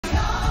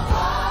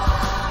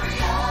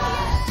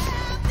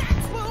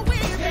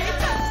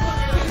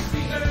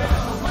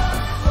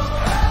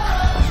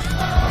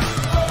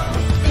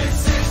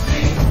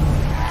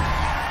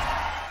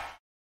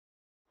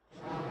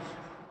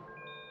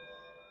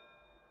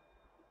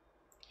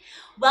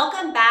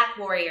Welcome back,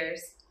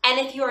 Warriors. And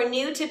if you are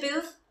new to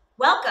Booth,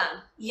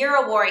 welcome.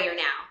 You're a Warrior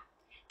now.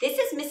 This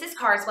is Mrs.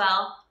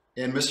 Carswell.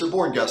 And Mr.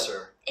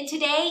 Borngesser. And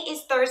today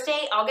is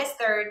Thursday, August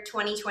 3rd,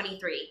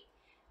 2023.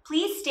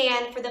 Please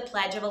stand for the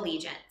Pledge of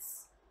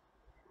Allegiance.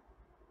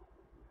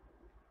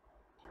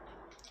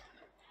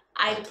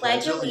 I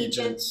pledge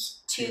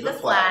allegiance to the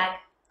flag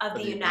of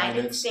the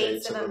United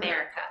States of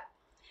America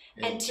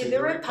and to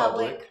the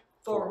republic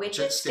for which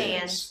it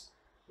stands,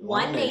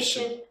 one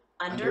nation,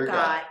 under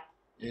God,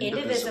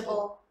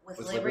 indivisible, with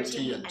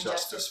liberty and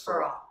justice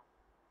for all.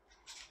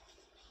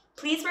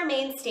 Please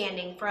remain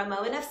standing for a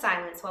moment of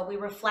silence while we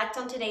reflect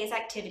on today's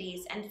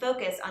activities and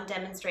focus on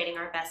demonstrating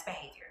our best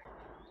behavior.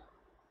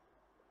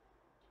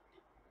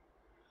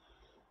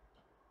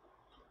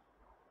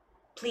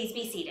 Please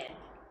be seated.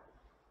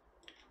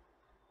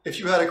 If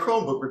you had a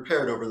Chromebook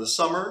repaired over the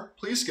summer,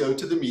 please go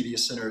to the Media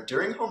Center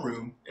during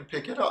homeroom and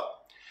pick it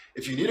up.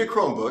 If you need a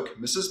Chromebook,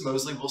 Mrs.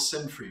 Mosley will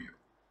send for you.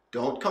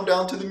 Don't come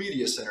down to the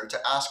Media Center to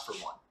ask for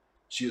one.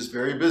 She is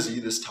very busy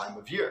this time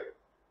of year.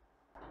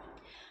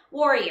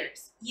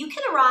 Warriors, you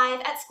can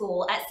arrive at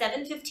school at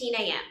 7:15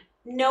 a.m.,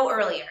 no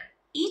earlier.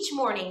 Each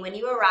morning when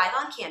you arrive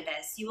on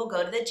campus, you will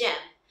go to the gym.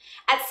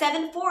 At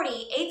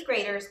 7:40, 8th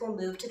graders will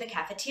move to the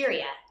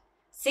cafeteria.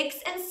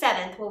 6th and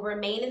 7th will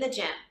remain in the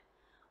gym.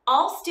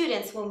 All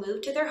students will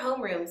move to their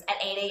homerooms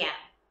at 8 a.m.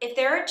 If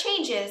there are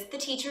changes, the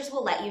teachers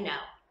will let you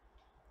know.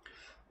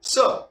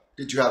 So,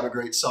 did you have a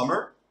great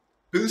summer?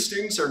 Booth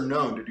students are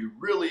known to do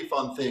really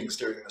fun things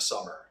during the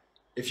summer.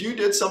 If you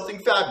did something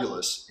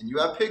fabulous and you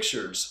have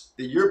pictures,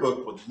 the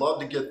yearbook would love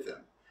to get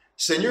them.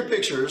 Send your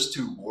pictures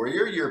to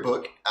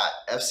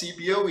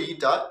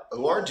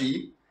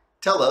warrioryearbook@fcboe.org.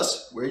 Tell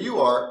us where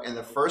you are and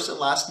the first and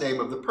last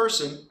name of the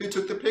person who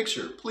took the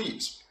picture,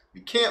 please.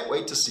 We can't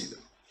wait to see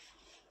them.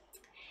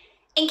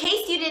 In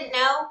case you didn't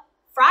know,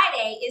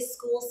 Friday is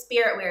School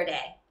Spirit Wear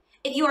Day.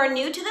 If you are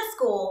new to the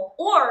school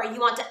or you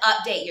want to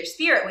update your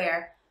spirit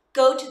wear,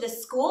 go to the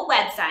school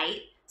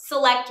website,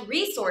 select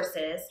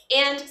Resources,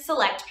 and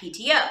select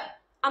PTO.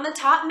 On the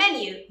top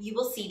menu, you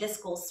will see the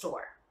school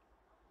store.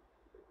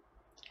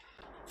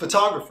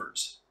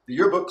 Photographers. The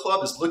Yearbook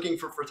Club is looking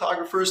for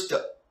photographers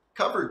to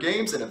cover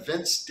games and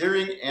events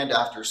during and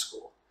after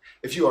school.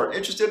 If you are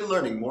interested in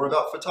learning more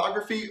about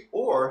photography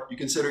or you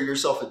consider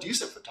yourself a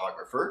decent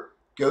photographer,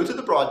 go to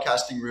the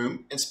broadcasting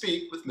room and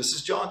speak with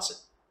Mrs. Johnson.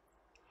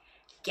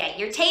 Get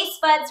your taste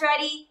buds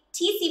ready.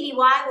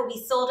 TCBY will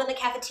be sold in the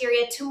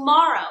cafeteria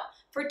tomorrow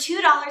for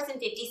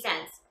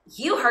 $2.50.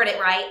 You heard it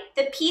right.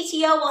 The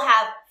PTO will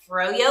have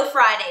Froyo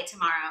Friday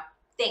tomorrow.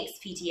 Thanks,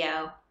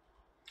 PTO.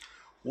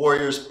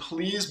 Warriors,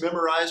 please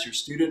memorize your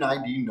student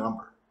ID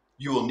number.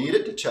 You will need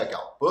it to check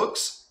out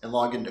books and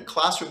log into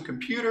classroom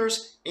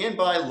computers and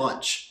buy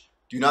lunch.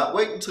 Do not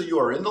wait until you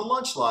are in the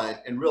lunch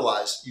line and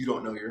realize you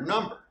don't know your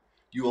number.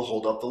 You will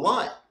hold up the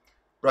line.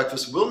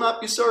 Breakfast will not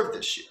be served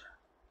this year.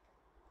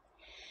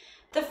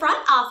 The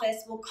front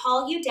office will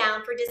call you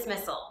down for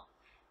dismissal.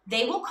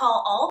 They will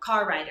call all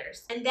car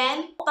riders and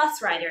then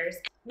bus riders.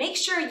 Make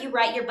sure you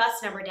write your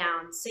bus number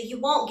down so you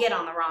won't get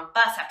on the wrong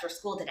bus after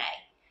school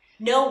today.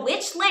 Know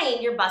which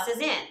lane your bus is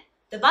in.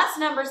 The bus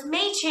numbers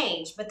may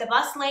change, but the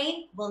bus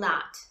lane will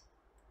not.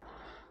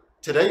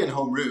 Today in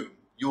homeroom,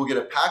 you will get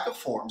a pack of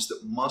forms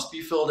that must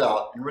be filled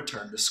out and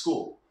returned to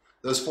school.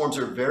 Those forms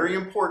are very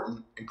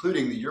important,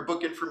 including the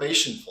yearbook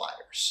information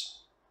flyers.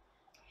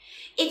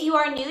 If you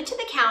are new to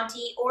the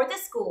county or the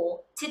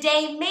school,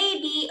 today may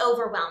be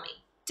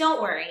overwhelming.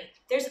 Don't worry,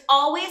 there's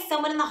always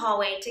someone in the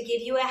hallway to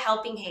give you a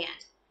helping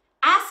hand.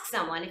 Ask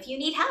someone if you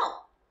need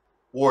help.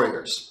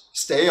 Warriors,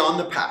 stay on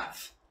the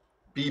path.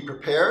 Be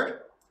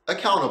prepared,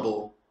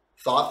 accountable,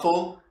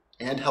 thoughtful,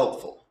 and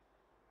helpful.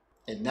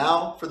 And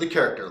now for the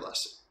character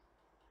lesson.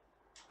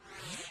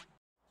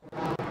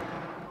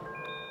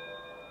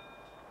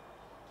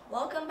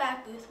 Welcome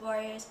back, Booth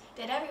Warriors.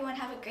 Did everyone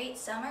have a great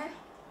summer?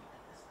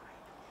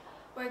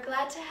 We're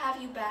glad to have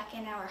you back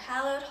in our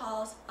hallowed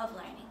halls of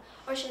learning,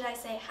 or should I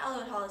say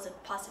hallowed halls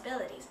of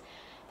possibilities.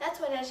 That's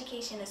what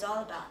education is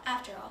all about,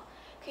 after all,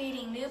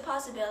 creating new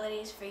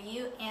possibilities for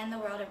you and the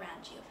world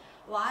around you.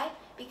 Why?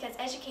 Because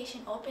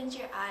education opens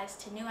your eyes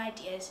to new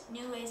ideas,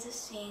 new ways of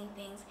seeing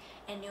things,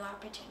 and new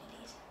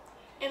opportunities.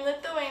 In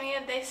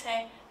Lithuania, they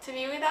say, to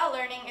be without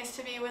learning is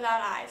to be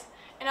without eyes.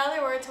 In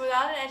other words,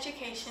 without an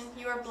education,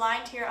 you are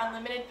blind to your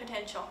unlimited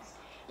potential.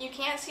 You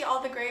can't see all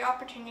the great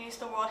opportunities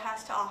the world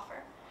has to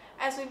offer.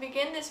 As we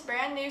begin this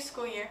brand new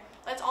school year,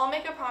 let's all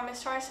make a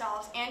promise to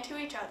ourselves and to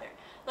each other.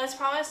 Let's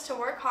promise to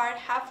work hard,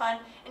 have fun,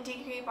 and to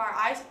keep our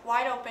eyes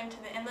wide open to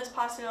the endless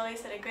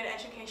possibilities that a good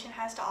education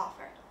has to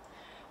offer.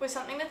 With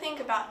something to think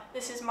about,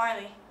 this is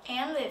Marley.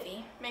 And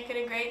Livy. Make it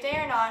a great day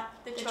or not,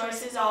 the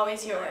choice is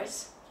always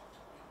yours.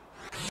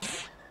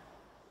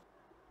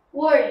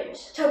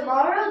 Warriors,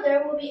 tomorrow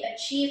there will be a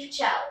chief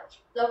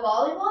challenge. The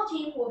volleyball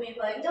team will be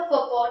playing the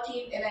football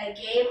team in a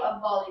game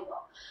of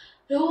volleyball.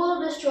 Who will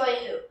destroy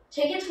who?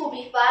 Tickets will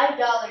be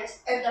 $5,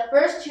 and the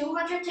first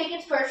 200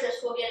 tickets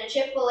purchased will get a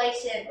Chick-fil-A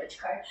sandwich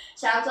card.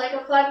 Sounds like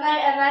a fun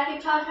night at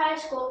Macintosh High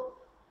School.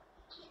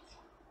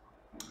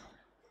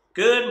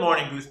 Good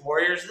morning, Booth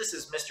Warriors. This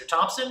is Mr.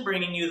 Thompson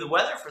bringing you the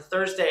weather for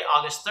Thursday,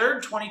 August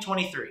 3rd,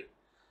 2023.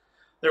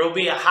 There will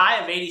be a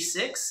high of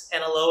 86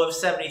 and a low of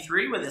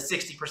 73 with a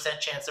 60%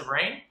 chance of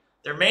rain.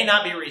 There may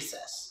not be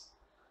recess.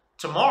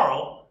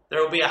 Tomorrow,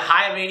 there will be a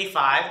high of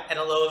 85 and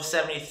a low of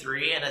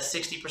 73 and a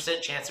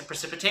 60% chance of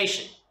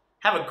precipitation.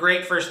 Have a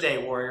great first day,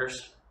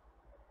 Warriors.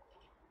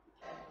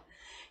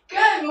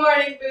 Good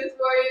morning, Booth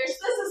Warriors.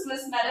 This is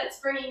Miss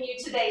Meditz bringing you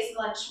today's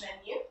lunch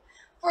menu.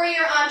 For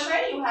your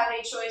entree, you have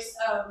a choice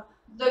of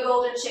the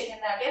golden chicken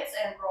nuggets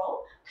and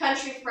roll,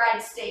 country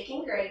fried steak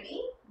and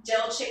gravy,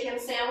 dill chicken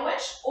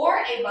sandwich, or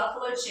a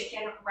buffalo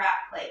chicken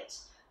wrap plate.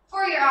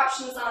 For your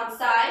options on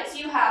sides,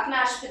 you have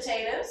mashed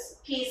potatoes,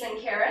 peas and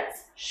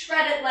carrots,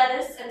 shredded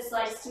lettuce and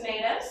sliced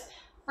tomatoes,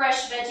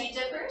 fresh veggie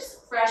dippers,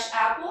 fresh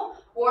apple,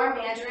 or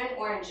mandarin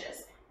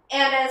oranges.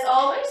 And as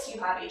always,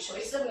 you have a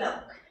choice of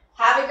milk.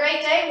 Have a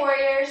great day,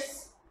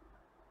 Warriors!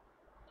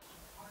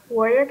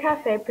 Warrior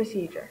Cafe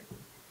procedure.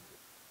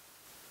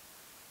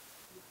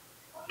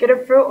 Get a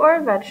fruit or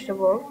a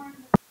vegetable.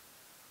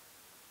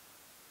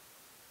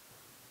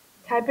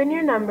 Type in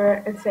your number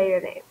and say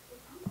your name.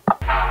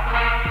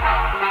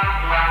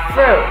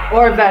 Fruit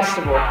or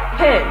vegetable,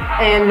 pin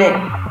and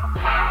name.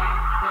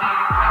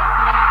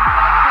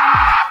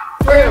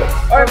 Fruit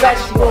or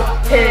vegetable,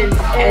 pin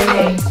and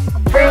name.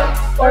 Fruit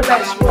or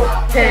vegetable,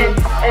 pin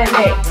and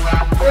name.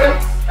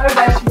 Fruit or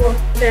vegetable,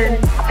 pin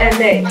and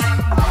name.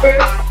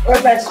 Fruit or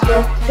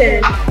vegetable,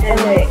 pin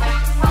and name.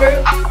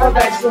 Fruit or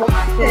vegetable,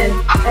 pin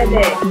and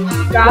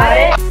name. Got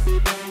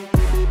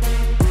it?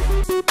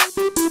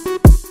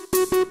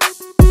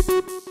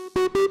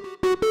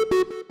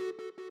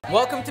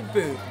 Welcome to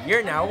Booth.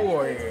 You're now a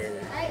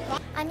warrior.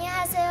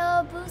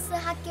 안녕하세요. 부스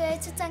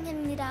학교의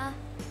추장혜입니다.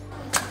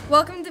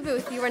 Welcome to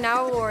Booth. You are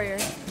now a warrior.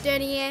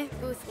 Jenny의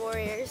Booth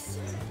Warriors.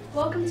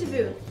 Welcome to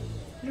Booth.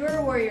 You are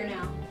a warrior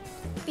now.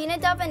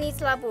 Pineda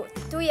Isla Booth.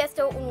 Tú ya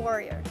sos un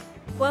warrior.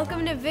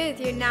 Welcome to Booth.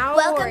 You're now a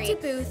Welcome warrior.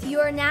 to Booth. You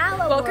are now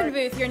a warrior. Welcome to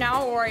Booth. You're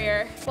now a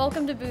warrior.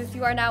 Welcome to Booth.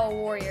 You are now a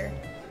warrior.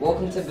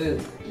 Welcome to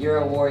Booth. You're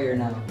a warrior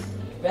now.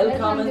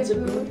 Welcome to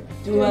Booth.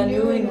 To a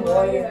new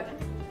warrior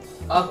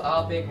of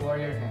our big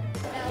warrior hand.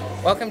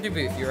 Welcome to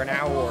Booth. You are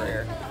now a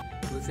warrior.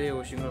 부스에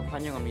오신 걸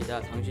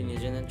환영합니다. 당신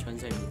이제는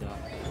전사입니다.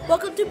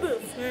 Welcome to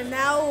Booth. You're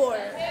now a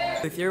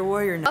warrior. Booth, you're a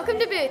warrior now. Welcome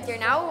to Booth. You're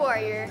now a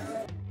warrior.